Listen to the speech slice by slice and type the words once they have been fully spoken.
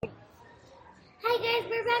guys,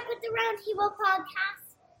 we're back with the Roundtable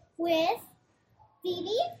podcast with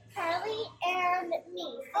Phoebe, Carly, and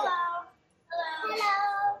me. Hello.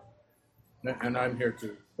 And I'm here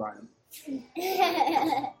too, Brian.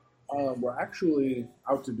 We're actually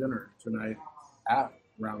out to dinner tonight at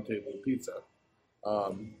Roundtable Pizza.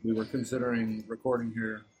 We were considering recording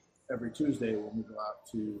here every Tuesday when we go out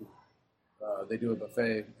to, they do a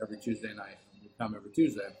buffet every Tuesday night, and we come every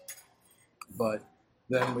Tuesday. But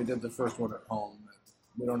then we did the first one at home.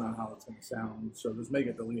 We don't know how it's going to sound, so just make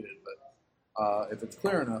it deleted. But if it's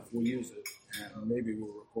clear enough, we'll use it, and maybe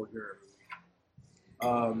we'll record here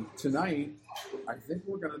every week. Tonight, I think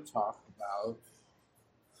we're going to talk about,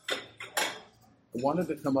 I wanted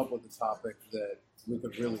to come up with a topic that we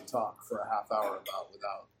could really talk for a half hour about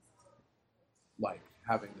without, like,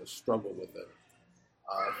 having to struggle with it.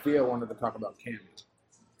 Thea wanted to talk about candy,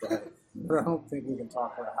 but I don't think we can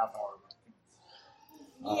talk for a half hour about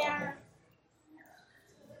candy. Yeah.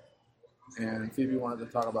 And Phoebe wanted to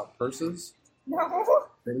talk about purses. No. What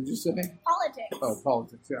did you say? Politics. Oh,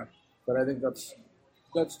 politics, yeah. But I think that's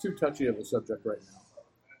too touchy of a subject right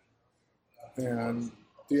now. And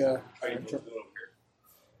Thea, How you folks doing over here?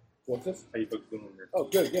 what's this? How you folks doing over here? Oh,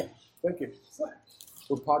 good, yeah. Thank you.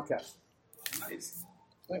 We're podcasting. Nice.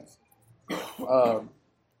 Thanks.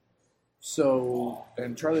 So,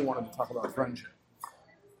 and Charlie wanted to talk about friendship.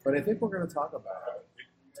 But I think we're going to talk about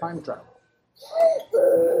time travel.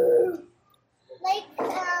 Like, I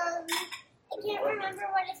can't remember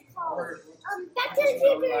what it's called. Back to the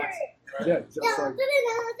Future. Yeah, just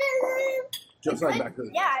like Back to the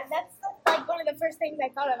Yeah, that's like one of the first things I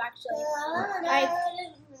thought of actually.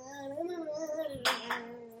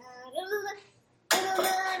 That's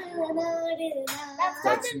not not how it even goes.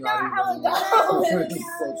 close to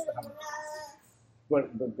how it goes.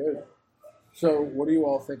 But good. So, what do you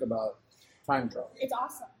all think about time travel? It's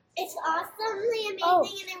awesome. It's awesomely amazing, Oh.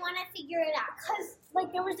 and I want to figure it out. Because,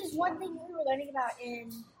 like, there was this one thing we were learning about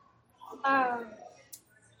in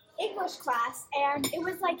English class, and it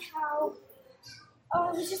was like how,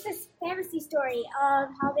 it was just this fantasy story of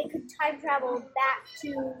how they could time travel back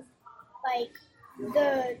to, like,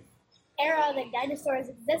 the era that dinosaurs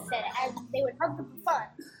existed, and they would hunt them for fun.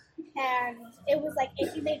 And it was like,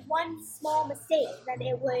 if you made one small mistake, then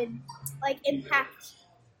it would, like, impact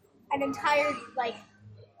an entire, like,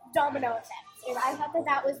 domino effect. And I thought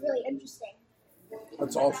that was really interesting.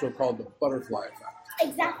 That's also called the butterfly effect.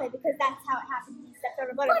 Exactly, because that's how it happened. He stepped on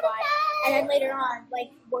a butterfly. And then later on,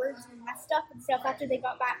 like, words were messed up and stuff after they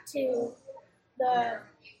got back to the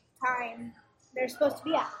time they're supposed to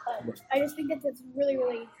be at. But I just think that it's really,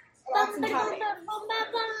 really awesome topic.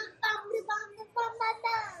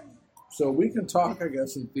 So we can talk, I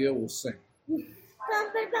guess, and Thea will sing. What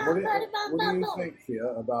do you think, Thea,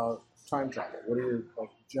 about time travel? What are your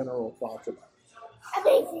general thoughts about it?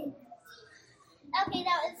 Amazing. Okay,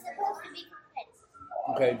 that was supposed to be good.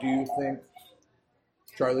 Okay, do you think,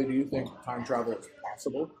 Charlie, do you think time travel is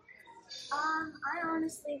possible? I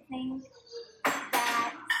honestly think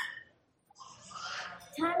that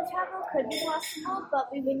time travel could be possible,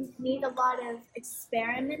 but we would need a lot of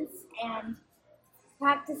experiments and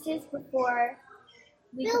practices before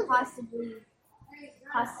we could possibly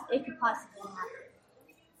happen.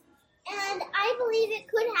 And I believe it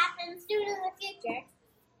could happen soon in the future.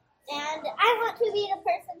 And I want to be the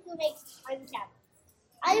person who makes time travel.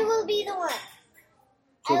 I will be the one.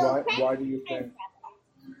 So I will why do you time think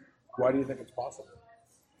travel. it's possible?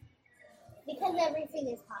 Because everything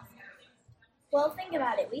is possible. Well, think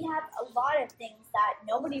about it. We have a lot of things that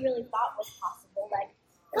nobody really thought was possible,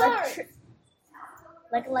 Cars.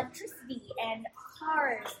 like electricity and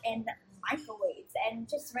cars and microwaves and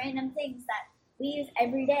just random things that we use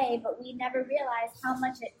every day, but we never realized how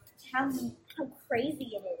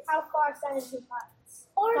crazy it is. How far science has gotten.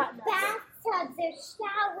 Or Gotten us. bathtubs or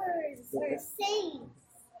showers or sinks.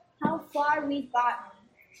 How far we've gotten.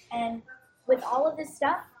 And with all of this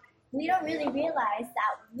stuff, we don't really realize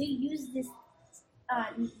that we use these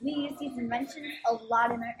inventions a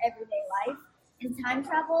lot in our everyday life. In time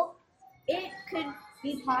travel, it could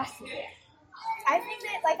be possible. I think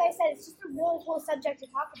that, like I said, it's just a really cool subject to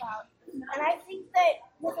talk about. And I think that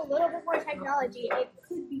with a little bit more technology, it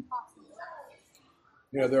could be possible.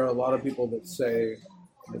 You know, there are a lot of people that say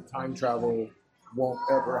that time travel won't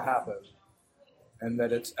ever happen, and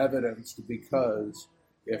that it's evidenced because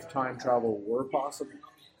if time travel were possible,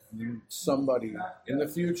 somebody in the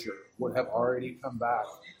future would have already come back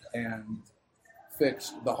and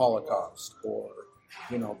fixed the Holocaust or,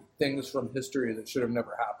 things from history that should have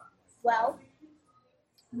never happened. Well,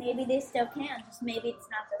 maybe they still can, just maybe it's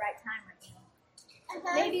not the right time right now.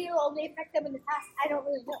 Maybe it'll only affect them in the past. I don't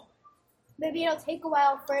really know. maybe it'll take a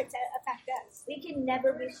while for it to affect us. We can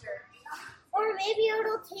never be sure. Or maybe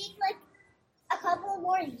it'll take like a couple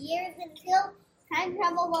more years until time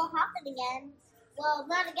travel will happen again. Well,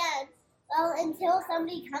 not again. Well, until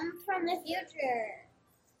somebody comes from the future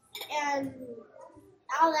and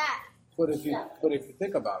all that. But if you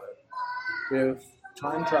think about it, if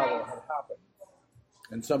time travel had happened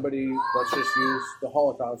and somebody, let's just use the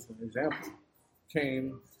Holocaust as an example,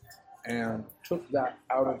 came and took that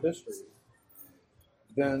out of history,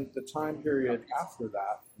 then the time period after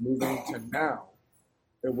that, moving to now,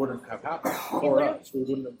 it wouldn't have happened for us. We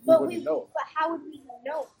wouldn't know. But how would we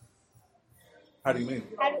know? How do you mean?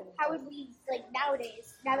 How would we, like,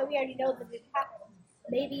 nowadays, now that we already know that it happened,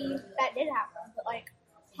 maybe that did happen, but, like,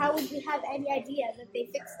 how would we have any idea that they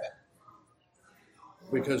fixed it?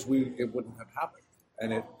 Because it wouldn't have happened,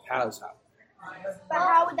 and it has happened. But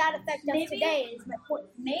how would that affect us today is my point.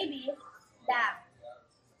 Maybe that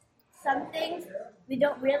some things we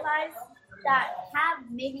don't realize that have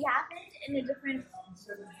maybe happened in a different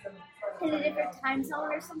time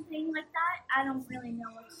zone or something like that. I don't really know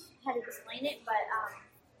how to explain it,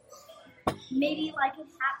 but maybe like it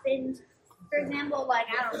happened. For example, like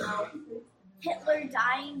I don't know, Hitler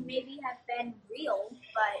dying maybe have been real,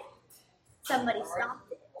 but somebody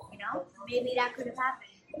stopped it. You know, maybe that could have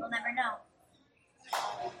happened. We'll never know.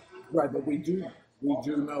 Right, but we do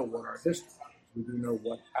know what our history is. We do know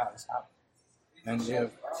what has happened. And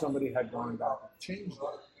if somebody had gone back and changed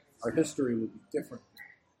it, our history would be different.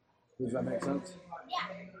 Does that make sense? Yeah.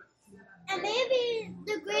 And maybe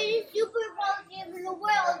the greatest Super Bowl game in the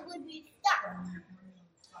world would be stopped.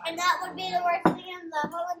 And that would be the worst thing in the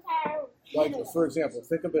whole entire Like, for example,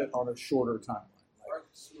 think of it on a shorter timeline. Like,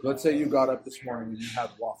 let's say you got up this morning and you had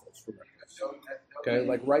waffles for breakfast. Okay,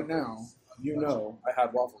 like right now, you know I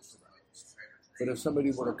had waffles for breakfast. But if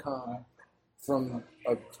somebody were to come from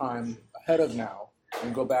a time ahead of now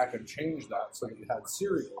and go back and change that so that you had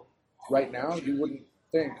cereal, right now you wouldn't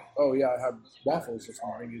think, oh yeah, I had waffles this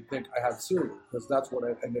morning. You'd think I had cereal because that's what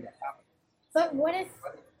ended up happening. But what if...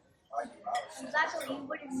 Exactly, you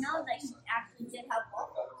wouldn't know that you actually did have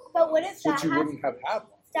waffles. But what if Since you wouldn't have had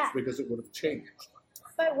waffles because it would have changed.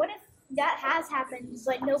 But what if that has happened,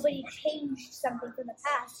 but nobody changed something from the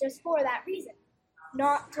past just for that reason?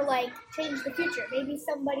 Not to, like, change the future. Maybe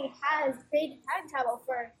somebody has created time travel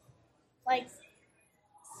for, like,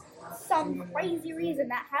 some crazy reason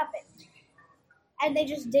that happened. And they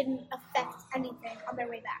just didn't affect anything on their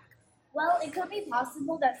way back. Well, it could be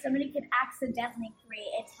possible that somebody could accidentally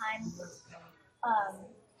create a time,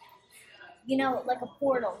 like a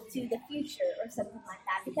portal to the future or something like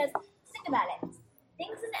that. Because think about it.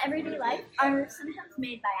 Things in everyday life are sometimes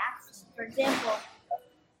made by accident. For example,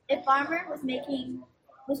 a farmer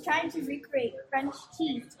was trying to recreate French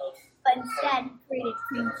cheese, but instead created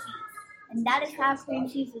cream cheese. And that is how cream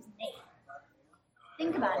cheese was made.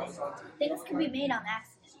 Think about it. Things can be made on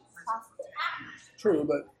accident. Possible. True,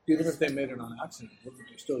 but even if they made it on accident, wouldn't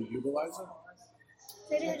they still utilize it?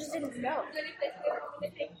 Maybe they just didn't know.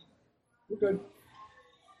 We're good.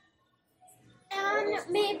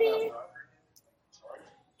 And maybe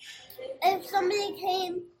if somebody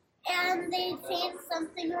came and they changed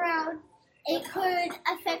something around, it could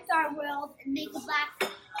affect our world and make a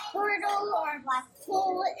black portal or a black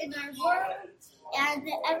hole in our world, and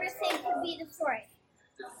everything could be destroyed.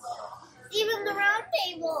 Even the round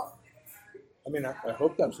table. I mean, I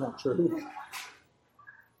hope that's not true.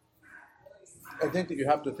 I think that you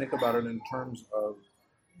have to think about it in terms of,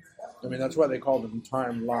 I mean, that's why they call them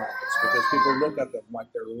timelines, because people look at them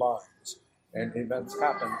like they're lines, and events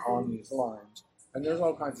happen on these lines. And there's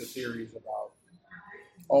all kinds of theories about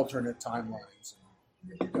alternate timelines,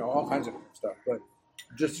 all kinds of stuff. But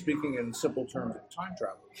just speaking in simple terms of time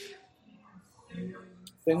travel,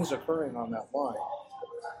 things occurring on that line,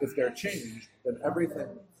 if they're changed, then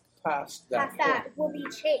everything past that will be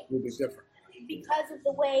changed. Will be different. Because of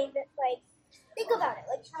the way that, like, think about it.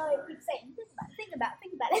 Like how I keep saying, think about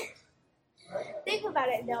it. Think about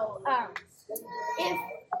it, though. If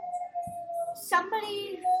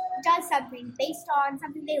somebody does something based on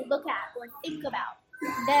something they look at or think about,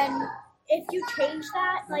 then if you change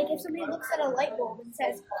that, like if somebody looks at a light bulb and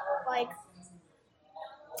says, like,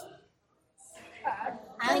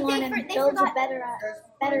 I want to build a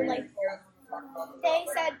better light bulb.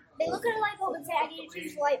 They look at a light bulb and say, I need to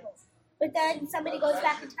change the light bulb. But then somebody goes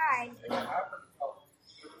back in time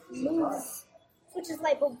and switches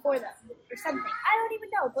light bulb for them or something. I don't even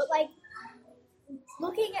know. But like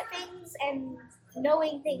looking at things and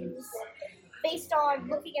knowing things based on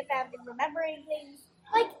looking at them and remembering things,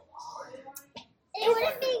 like It would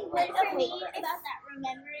have been good for me about that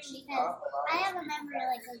remembering because I have a memory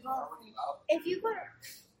like a goldfish. If you go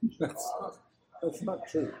to That's not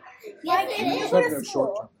true. Yes, if it you is. Just go having to a short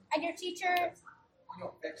school term. and your teacher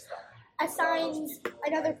assigns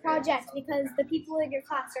another project because the people in your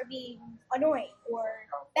class are being annoying or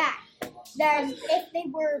bad, then if they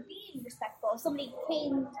were being respectful, if somebody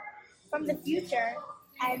came from the future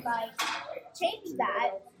and like changed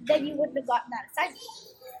that, then you wouldn't have gotten that assignment.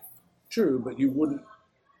 True, but you wouldn't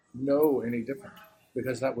know any different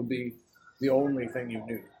because that would be the only thing you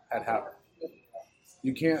knew had happened.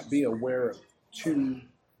 You can't be aware of two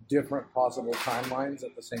different possible timelines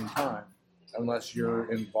at the same time unless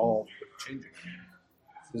you're involved with changing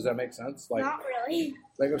it. Does that make sense? Not really.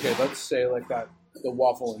 Like okay, let's say like that the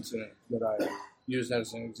waffle incident that I used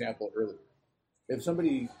as an example earlier. If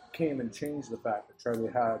somebody came and changed the fact that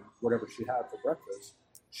Charlie had whatever she had for breakfast,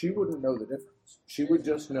 she wouldn't know the difference. She would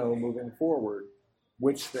just know moving forward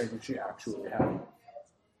which thing she actually had.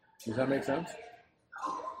 Does that make sense?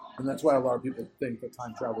 And that's why a lot of people think that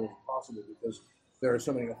time travel is possible because there are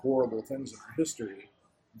so many horrible things in our history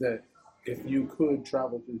that if you could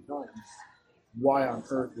travel through time, why on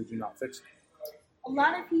earth would you not fix it? A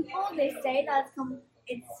lot of people, they say that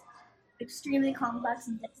it's extremely complex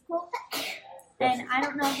and difficult. And I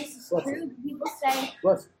don't know if this is true, but people say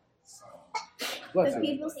Bless you. Bless But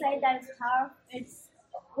you. people say that it's powerful. It's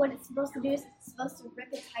what it's supposed to do is it's supposed to rip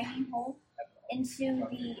a tiny hole into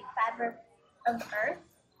the fabric of Earth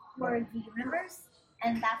or the universe,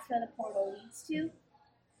 and that's where the portal leads to.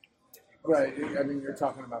 Right. I mean, you're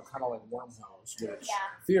talking about kind of like wormholes, which Yeah.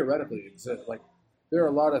 theoretically exist. Like, there are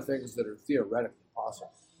a lot of things that are theoretically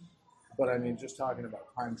possible. But I mean, just talking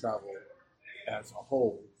about time travel as a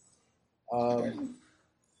whole.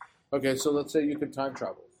 Okay, so let's say you could time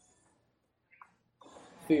travel.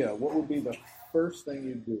 Thea, what would be the first thing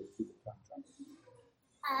you'd do if you could time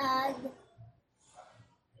travel?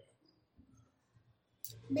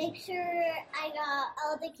 Make sure I got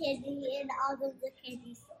all the candy in all of the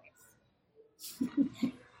candy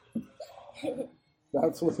stores.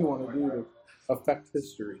 That's what you want to do to affect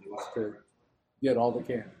history, is to get all the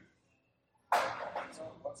candy.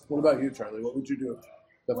 What about you, Charlie? What would you do?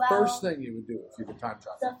 The Well, first thing you would do if you could time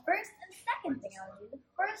travel. The first and second thing I would do, the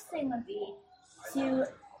first thing would be to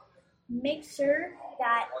make sure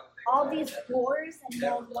that all these wars and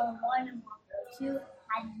World War I and World War II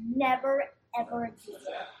had never, ever existed.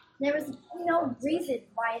 There was no reason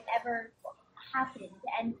why it ever happened,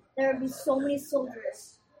 and there would be so many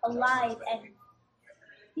soldiers alive, and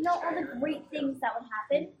all the great things that would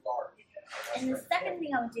happen. And the second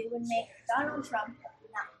thing I would do would make Donald Trump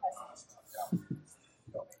not president.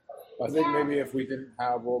 I think maybe if we didn't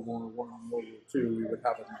have World War I and World War II, we would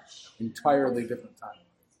have an entirely different time.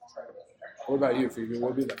 What about you, Phoebe?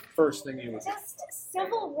 What would be the first thing you would do? Just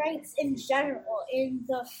civil rights in general in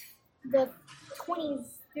the 20s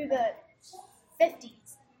through the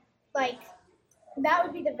 50s. Like, that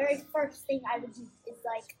would be the very first thing I would do, is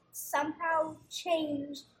like somehow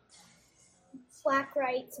change black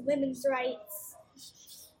rights, women's rights,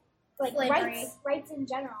 like Slavery. rights in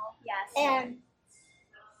general. Yes. And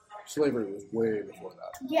Slavery was way before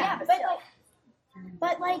that. yeah, but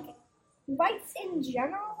but like rights in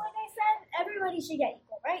general, like I said, everybody should get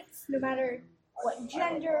equal rights, no matter what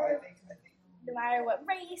gender, no matter what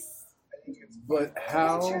race, But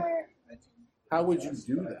how culture. would you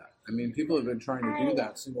do that? I mean, people have been trying to do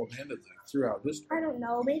that single-handedly throughout history. I don't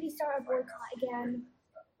know, maybe start a boycott again,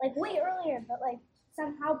 like way earlier, but like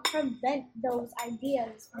somehow prevent those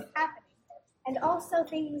ideas from happening. And also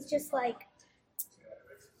things just like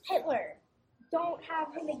Hitler, don't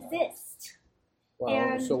have him exist. Well,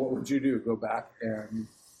 And- so what would you do? Go back and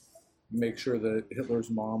make sure that Hitler's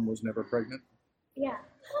mom was never pregnant? Yeah,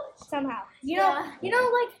 somehow. You Yeah. know,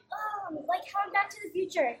 like how in Back to the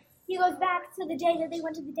Future, he goes back to the day that they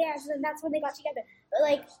went to the dance, and that's when they got together. But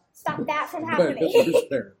like, stop that from But happening. Hitler's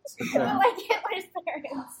parents. Like Hitler's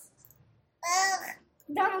parents. Ugh.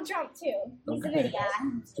 Donald Trump too. He's an Okay. idiot.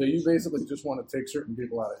 So you basically just want to take certain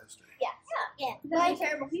people out of history. Yeah. Like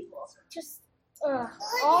terrible people. Just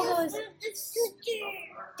all those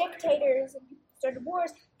dictators and people who started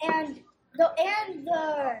wars, and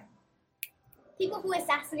the people who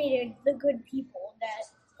assassinated the good people, that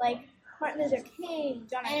like Martin Luther King,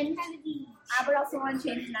 John F. And- Kennedy. I would also want to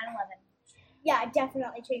change 9/11. Yeah,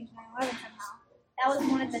 definitely changed 9/11 somehow. That was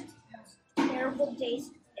one of the most terrible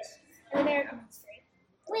days in American history.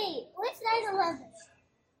 Wait, what's 9/11?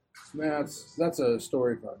 That's a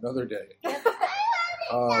story for another day. I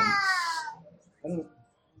don't.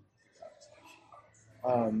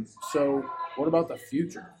 So what about the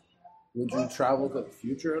future? Would you travel to the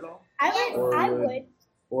future at all? I would.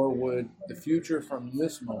 Or would the future from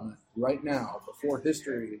this moment, right now, before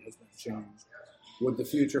history has been changed, would the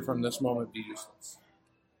future from this moment be useless?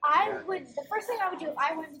 The first thing I would do if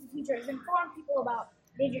I went into the future is inform people about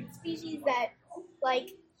endangered species that, like,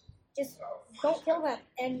 just don't kill them,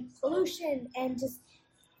 and pollution, and just,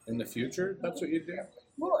 In the future, that's what you do?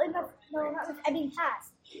 well,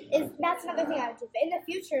 past. That's another thing I would do. But in the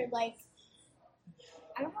future, like,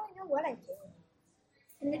 I don't really know what I'd do.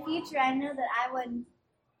 In the future, I know that I would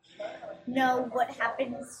know what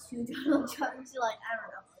happens to Donald Trump. To, like, I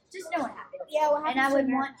don't know, just know what happens. Yeah, what happens And I to would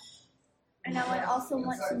America. I would also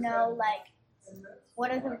want to know, like,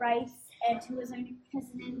 what are the rights and who is our new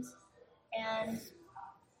president, and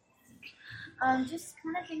just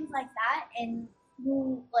kind of things like that, and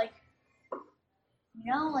who, like,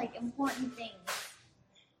 you know, like, important things.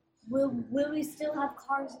 Will we still have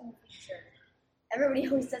cars in the future? Everybody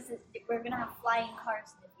always says that we're gonna have flying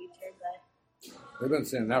cars in the future, but They've been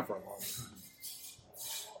saying that for a long time.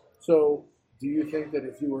 So, do you think that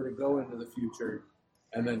if you were to go into the future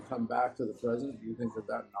and then come back to the present, do you think that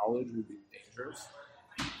that knowledge would be dangerous?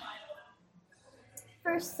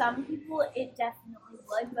 for some people it definitely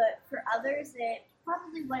would, but for others it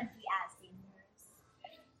probably wouldn't be as dangerous.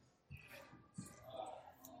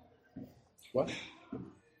 What?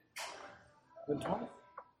 Then talk.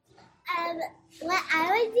 What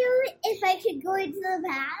I would do if I could go into the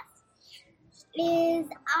past is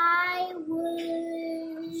I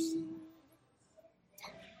would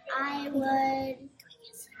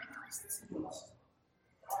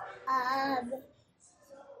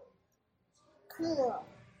cool.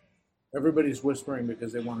 Everybody's whispering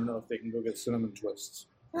because they want to know if they can go get cinnamon twists.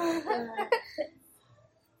 I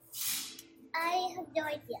have no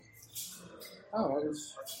idea. Oh, I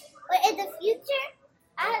was... But in the future,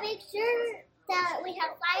 I make sure that we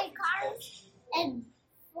have flying cars and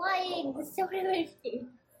flying soda machines.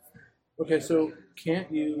 Okay, so can't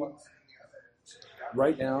you,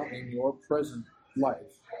 right now in your present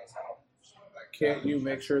life, can't you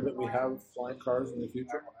make sure that we have flying cars in the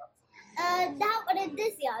future? Not when I'm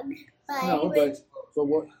this young, but No, but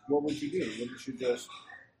what would you do? Wouldn't you just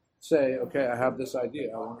say, okay, I have this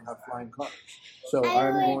idea, I want to have flying cars, so I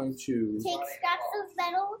I'm would going to... take scraps of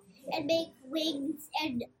metal and make wings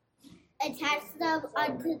and attach them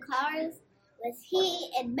onto cars with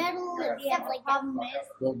heat and metal and Yeah, stuff the like that. problem is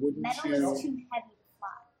But wouldn't metal you is too heavy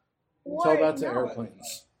to fly. tell that to no.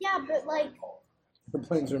 airplanes? Yeah, but like, The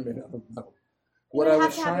planes are made out of metal. You What would I have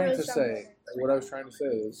was to have trying really to strong say, what I was trying to say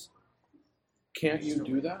is, can't you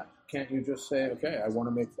do that? Can't you just say, okay, I want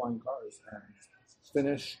to make flying cars and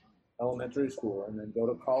finish elementary school and then go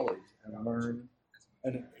to college and learn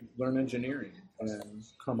engineering and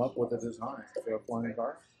come up with a design for a flying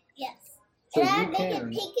car? Yes. So and you I make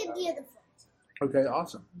can. it pink and beautiful. Okay,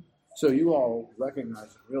 awesome. So you all recognize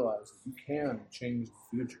and realize that you can change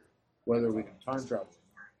the future, whether we can time travel.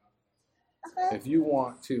 If you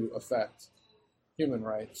want to affect human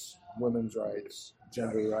rights, women's rights,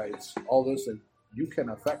 gender rights, all those things, you can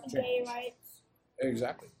affect gay change. rights.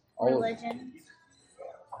 Exactly. All Religion.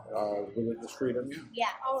 of religious freedom, yeah. Yeah.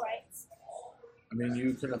 All right. I mean,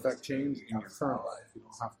 you can affect change in your current life. You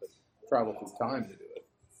don't have to travel through time to do it.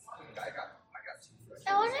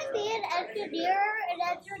 I want to be an engineer and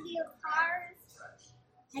engineer cars.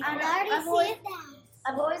 I can I've already see it now.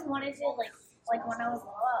 I've always wanted to, like when I was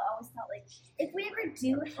little, I always thought, like, if we ever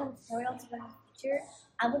do have a portal to the future,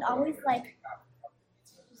 I would always, like,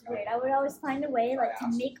 it's weird, I would always find a way, like, to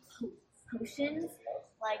make potions,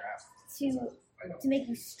 like, to make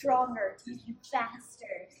you stronger, to make you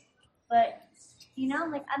faster. But, you know,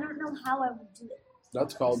 like, I don't know how I would do it.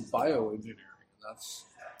 That's called bioengineering.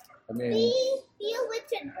 I mean, Be a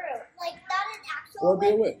witch and brew. Like, not an actual or be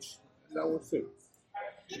a witch. witch. That works too.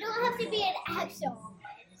 You don't have to be an actual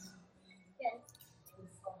witch. Yes.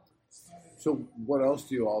 So, what else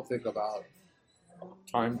do you all think about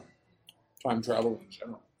time travel in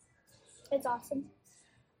general? It's awesome.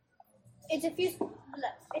 It's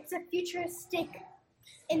a futuristic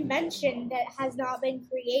invention that has not been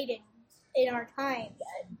created in our time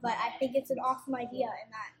yet, but I think it's an awesome idea,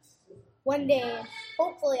 and that one day,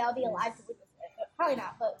 hopefully, I'll be alive to witness it. But probably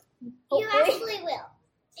not, but You hopefully. actually will.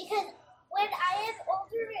 Because when I am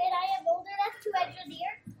older and I am old enough to engineer,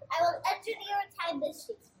 I will engineer a time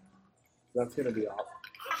machine. That's going to be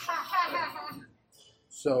awesome.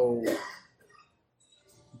 So,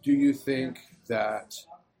 do you think that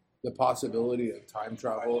the possibility of time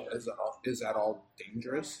travel is at all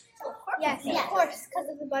dangerous? Yes, Yes. of course, because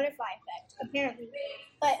of the butterfly effect, apparently.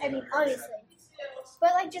 But, I mean, obviously.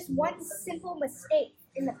 But, like, just one simple mistake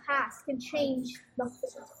in the past can change the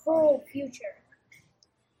whole future.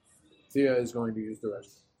 Thea is going to use the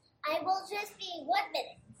restroom. I will just be 1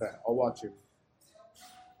 minute. Okay, I'll watch you.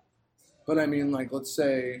 But I mean, like, let's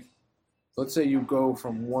say you go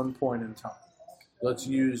from one point in time. Let's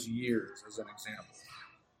use years as an example.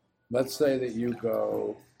 Let's say that you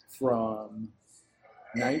go from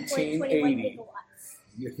 1980.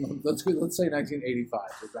 Let's say 1985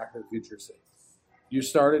 for Back to the Future sake. You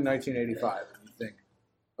start in 1985 and you think,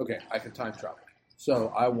 okay, I can time travel.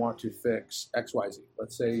 So I want to fix XYZ.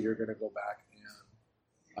 Let's say you're going to go back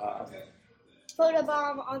and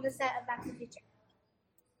Photobomb on the set of Back to the Future.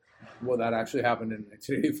 well, that actually happened in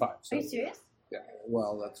 1985. So, Are you serious? yeah,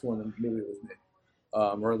 well, that's when the movie was made,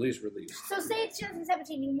 or at least released. So say it's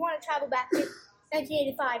 2017, you want to travel back to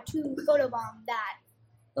 1985 to photobomb that.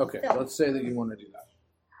 Okay, So- let's say that you want to do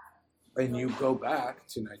that. And you go back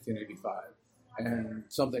to 1985 and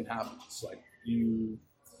something happens. Like you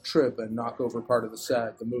trip and knock over part of the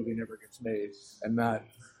set, the movie never gets made, and that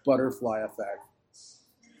butterfly effect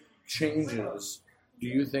changes. Do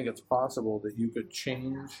you think it's possible that you could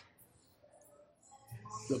change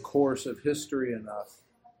the course of history enough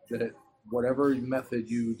that whatever method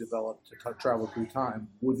you developed to travel through time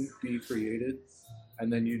wouldn't be created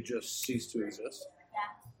and then you just cease to exist?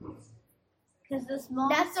 Because the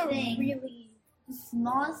smallest That's a thing, really. the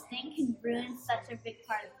smallest thing can ruin such a big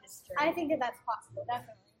part of history. I think that's possible,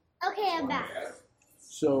 definitely. Okay, I'm back.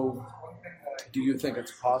 So, do you think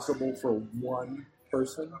it's possible for one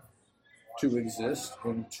person to exist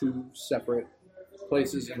in two separate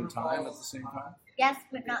places in time at the same time? Yes,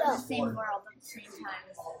 but not in the same world at the same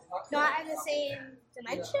time. Not in the same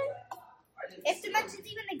dimension? If dimensions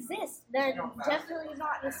even exist, they're definitely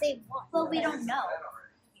not in the same one. Well, we don't know.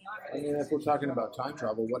 I mean, if we're talking about time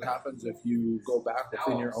travel, what happens if you go back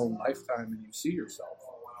within your own lifetime and you see yourself?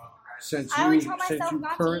 Since I you, always tell since myself you not to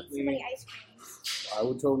eat too currently, many ice creams. I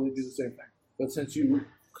would totally do the same thing. But since you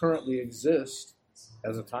currently exist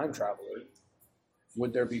as a time traveler,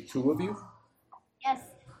 would there be two of you? Yes.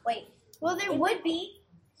 Wait. Well, there would be.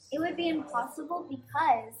 It would be impossible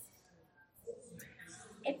because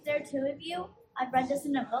if there are two of you, I've read this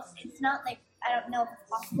in a book. It's not like I don't know if it's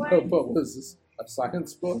possible. But was this a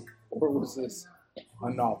science book or was this a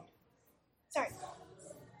novel? Sorry.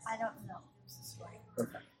 I don't know. It's a story.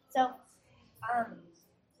 Okay. So,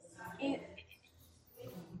 it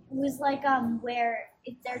was like where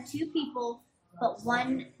if there are two people, but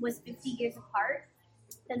one was 50 years apart,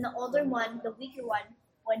 then the older one, the weaker one,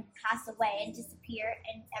 would pass away and disappear,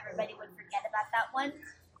 and everybody would forget about that one.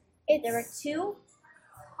 If there were two,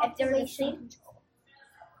 if they're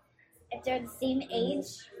the same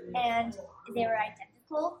age and they were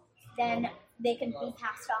identical, then they could be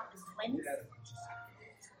passed off as twins.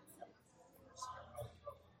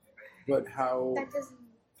 But how That doesn't.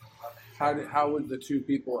 how would the two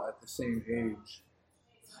people at the same age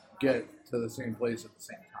get to the same place at the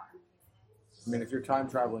same time? I mean, if you're time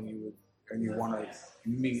traveling, you want to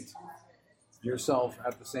meet yourself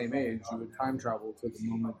at the same age, you would time travel to the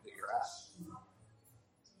moment that you're at.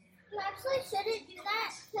 You actually shouldn't do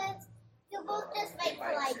that because you'll both just like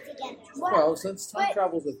collide together. Well, since time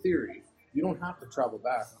travel is a theory, you don't have to travel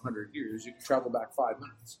back 100 years. You can travel back 5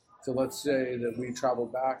 minutes. So let's say that we travel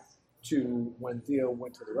back to when Thea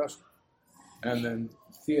went to the restroom. And then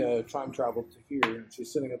Thea time traveled to here, and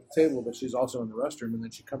she's sitting at the table, but she's also in the restroom, and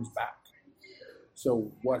then she comes back.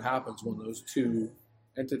 So what happens when those two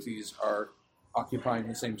entities are occupying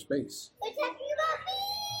the same space? They're talking about me.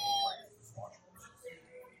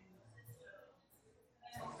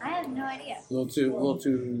 I have no idea. A little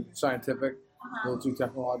too scientific, a little too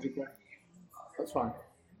technological. That's fine.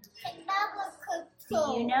 Do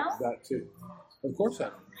you know? That too. Of course I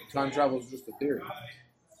know. Time travel is just a theory.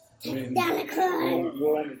 I mean, Technically.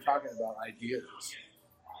 we're only talking about ideas.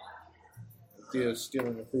 Thea's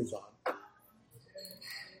stealing the croissant.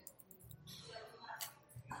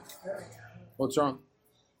 What's wrong?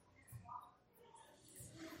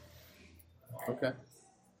 Okay.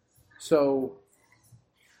 So,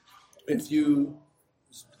 if you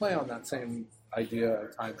play on that same idea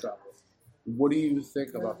of time travel, what do you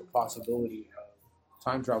think about the possibility of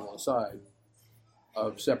time travel aside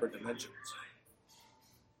of separate dimensions?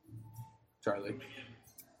 Charlie?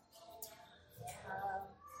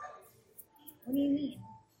 What do you mean?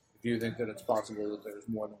 Do you think that it's possible that there's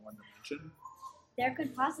more than one dimension? There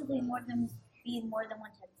could possibly be more than one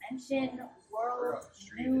dimension, world,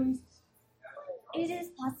 moon. It is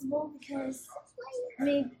possible because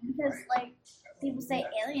like people say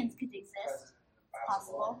aliens could exist. It's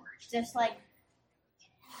possible. Just like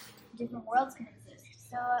different worlds can exist.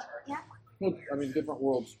 So yeah. Well, I mean, different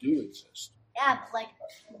worlds do exist. Yeah, but like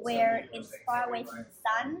where it's far away from the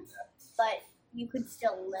sun, but you could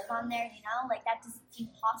still live on there, you know? Like, that doesn't seem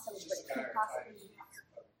possible, but it could possibly be.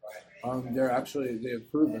 They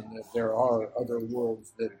have proven that there are other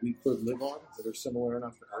worlds that we could live on that are similar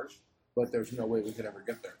enough to Earth, but there's no way we could ever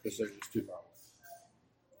get there because they're just too far away.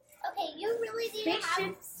 Okay, you really need to have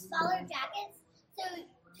Spaceships. smaller jackets so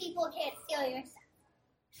people can't steal your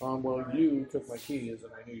stuff. Well, you took my keys,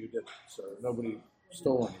 and I knew you didn't, so nobody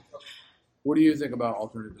stole anything. What do you think about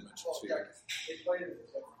alternate dimensions here?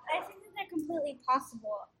 I think that they're completely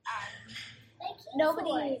possible. Thank you.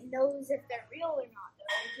 Nobody knows if they're real or not,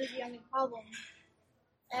 though, which is the only problem.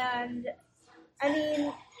 And, I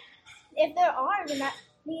mean, if there are, then that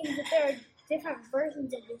means that there are different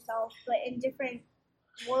versions of yourself, but in different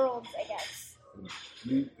worlds, I guess.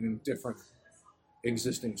 In different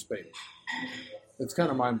existing space. It's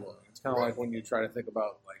kind of mind-blowing. It's kind of like when you try to think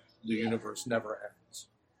about, like, the universe never ends.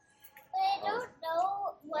 But I don't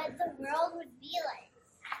know what the world would be like.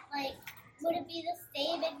 Like, would it be the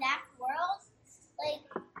same exact world? Like,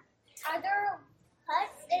 are there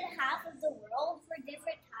cuts in half of the world for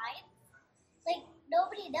different times? Like,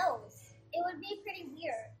 nobody knows. It would be pretty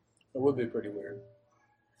weird. It would be pretty weird.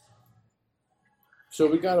 So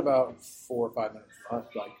we got about 4 or 5 minutes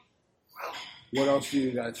left. Like, what else do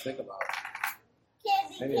you guys think about?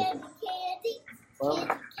 Candy, Anything. candy, candy. Well,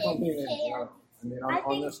 Candy, I don't mean candy, it, I mean, I on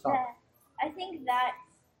think this topic. I think that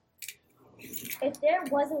if there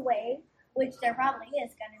was a way, which there probably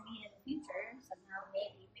is going to be in the future somehow,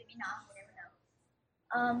 maybe not, we never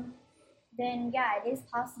know. Then yeah, it is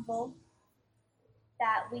possible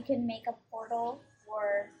that we can make a portal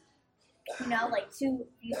or, you know, like to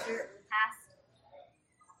future or past.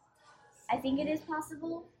 I think it is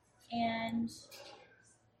possible, and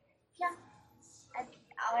yeah,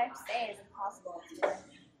 all I have to say is it's possible.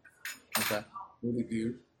 Okay. What do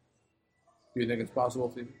you? Do you think it's possible,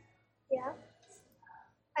 Phoebe? Yeah.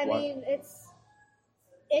 I What? mean,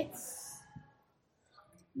 it's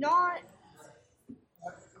not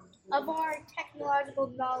of our technological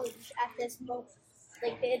knowledge at this moment,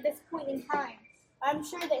 like at this point in time. I'm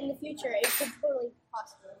sure that in the future it could totally be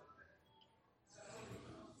possible.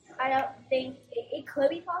 I don't think it could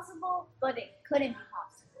be possible, but it couldn't be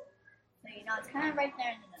possible. So, you know, it's kind of right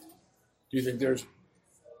there in the middle. Do you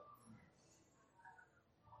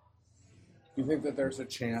think that there's a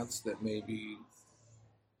chance that maybe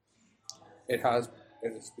it has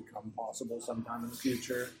become possible sometime in the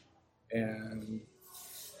future, and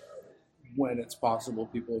when it's possible,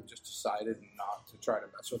 people have just decided not to try to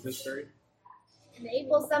mess with history?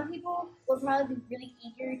 Well, some people will probably be really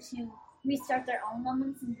eager to restart their own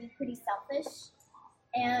moments and be pretty selfish.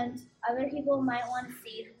 And other people might want to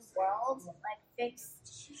save the world, like fix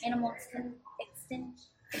animal extinctions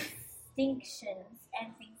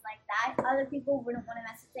and things like that. Other people wouldn't want to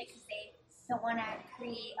mess with it because they don't want to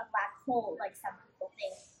create a black hole like some people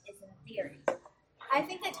think is in theory. I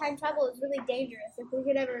think that time travel is really dangerous. If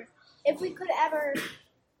we could ever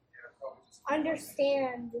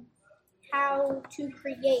understand how to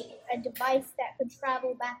create a device that could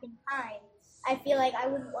travel back in time, I feel like I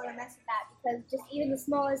wouldn't want to mess with that, because just even the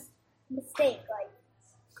smallest mistake, like,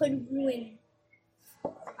 could ruin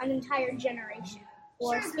an entire generation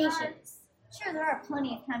or species. Sure, there are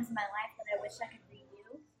plenty of times in my life that I wish I could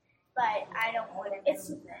redo, but I don't want to.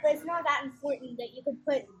 It's not that important that you could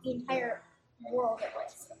put the entire world at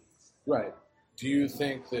risk. Right. Do you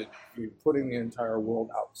think that you're putting the entire world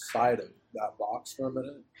outside of that box for a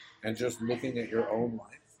minute and just looking at your own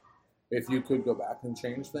life, if you could go back and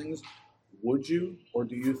change things, would you? Or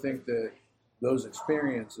do you think that those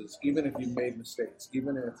experiences, even if you made mistakes,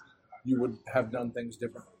 even if you would have done things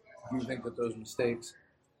differently, do you think that those mistakes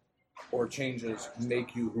or changes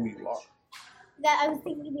make you who you are? That I was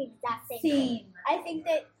thinking the exact same thing. I think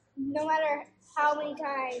that no matter how many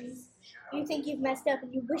times you think you've messed up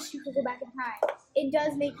and you wish you could go back in time, it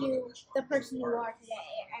does make you the person you are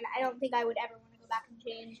today. And I don't think I would ever want to go back and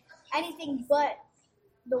change anything but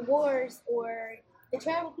the wars or the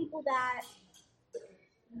terrible people that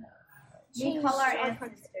We call our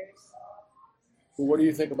ancestors. Well, what do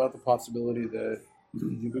you think about the possibility that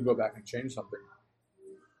you could go back and change something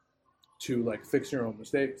to, like, fix your own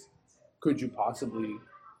mistakes? Could you possibly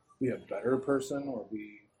be a better person or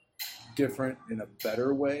be different in a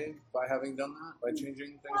better way by having done that, by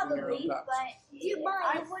changing things in your own Probably, past? but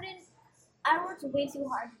I worked way too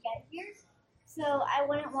hard to get here, so I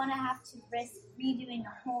wouldn't want to have to risk redoing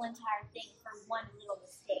the whole entire thing for one little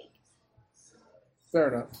mistake.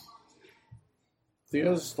 Fair enough.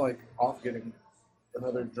 Thea's, like, off getting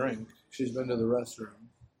another drink. She's been to the restroom.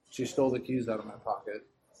 She stole the keys out of my pocket.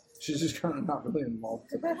 She's just kind of not really involved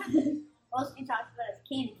today. All she talks about is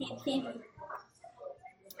candy.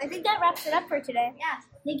 I think that wraps it up for today. Yeah.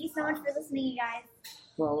 Thank you so much for listening, you guys.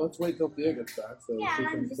 Well, let's wait till Thea gets back so Yeah, she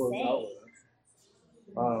I'm can just close saying. out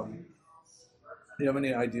with us. Do you have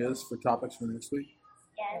any ideas for topics for next week?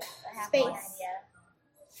 Yes, I have Space. one idea.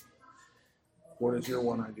 What is your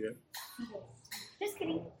one idea? Just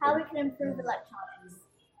kidding. How we can improve electronics.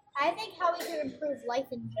 I think how we can improve life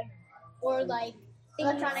in general, or like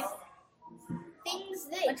Electronics. things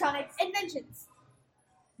that Electronics. inventions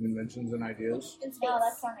Inventions and ideas in space. No,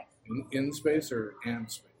 electronics. in space or and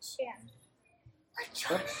space? Yeah.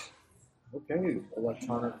 Okay,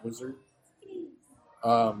 electronic wizard.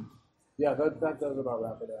 Yeah, that does about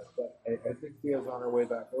wrap it up. But I think Thea's on her way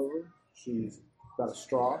back over. She's got a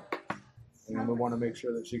straw, and we want to make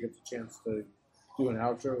sure that she gets a chance to do an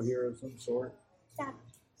outro here of some sort. Stop. Come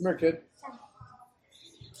here, kid.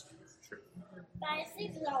 Guys, these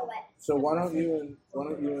are all wet. So why don't you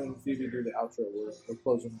and Phoebe do the outro? We're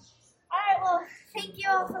closing. Alright, well, thank you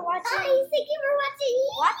all for watching. Hi, thank you for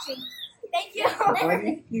watching. Thank you. Why do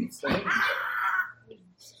you keep saying that?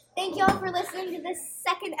 Thank you all for listening to this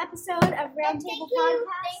second episode of Roundtable Podcast.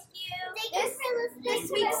 Thank you for listening.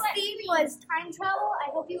 This week's theme was time travel.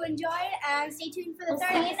 I hope you enjoy it, and stay tuned for the We'll third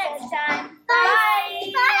see you episode. next time.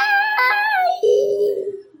 Bye. Bye.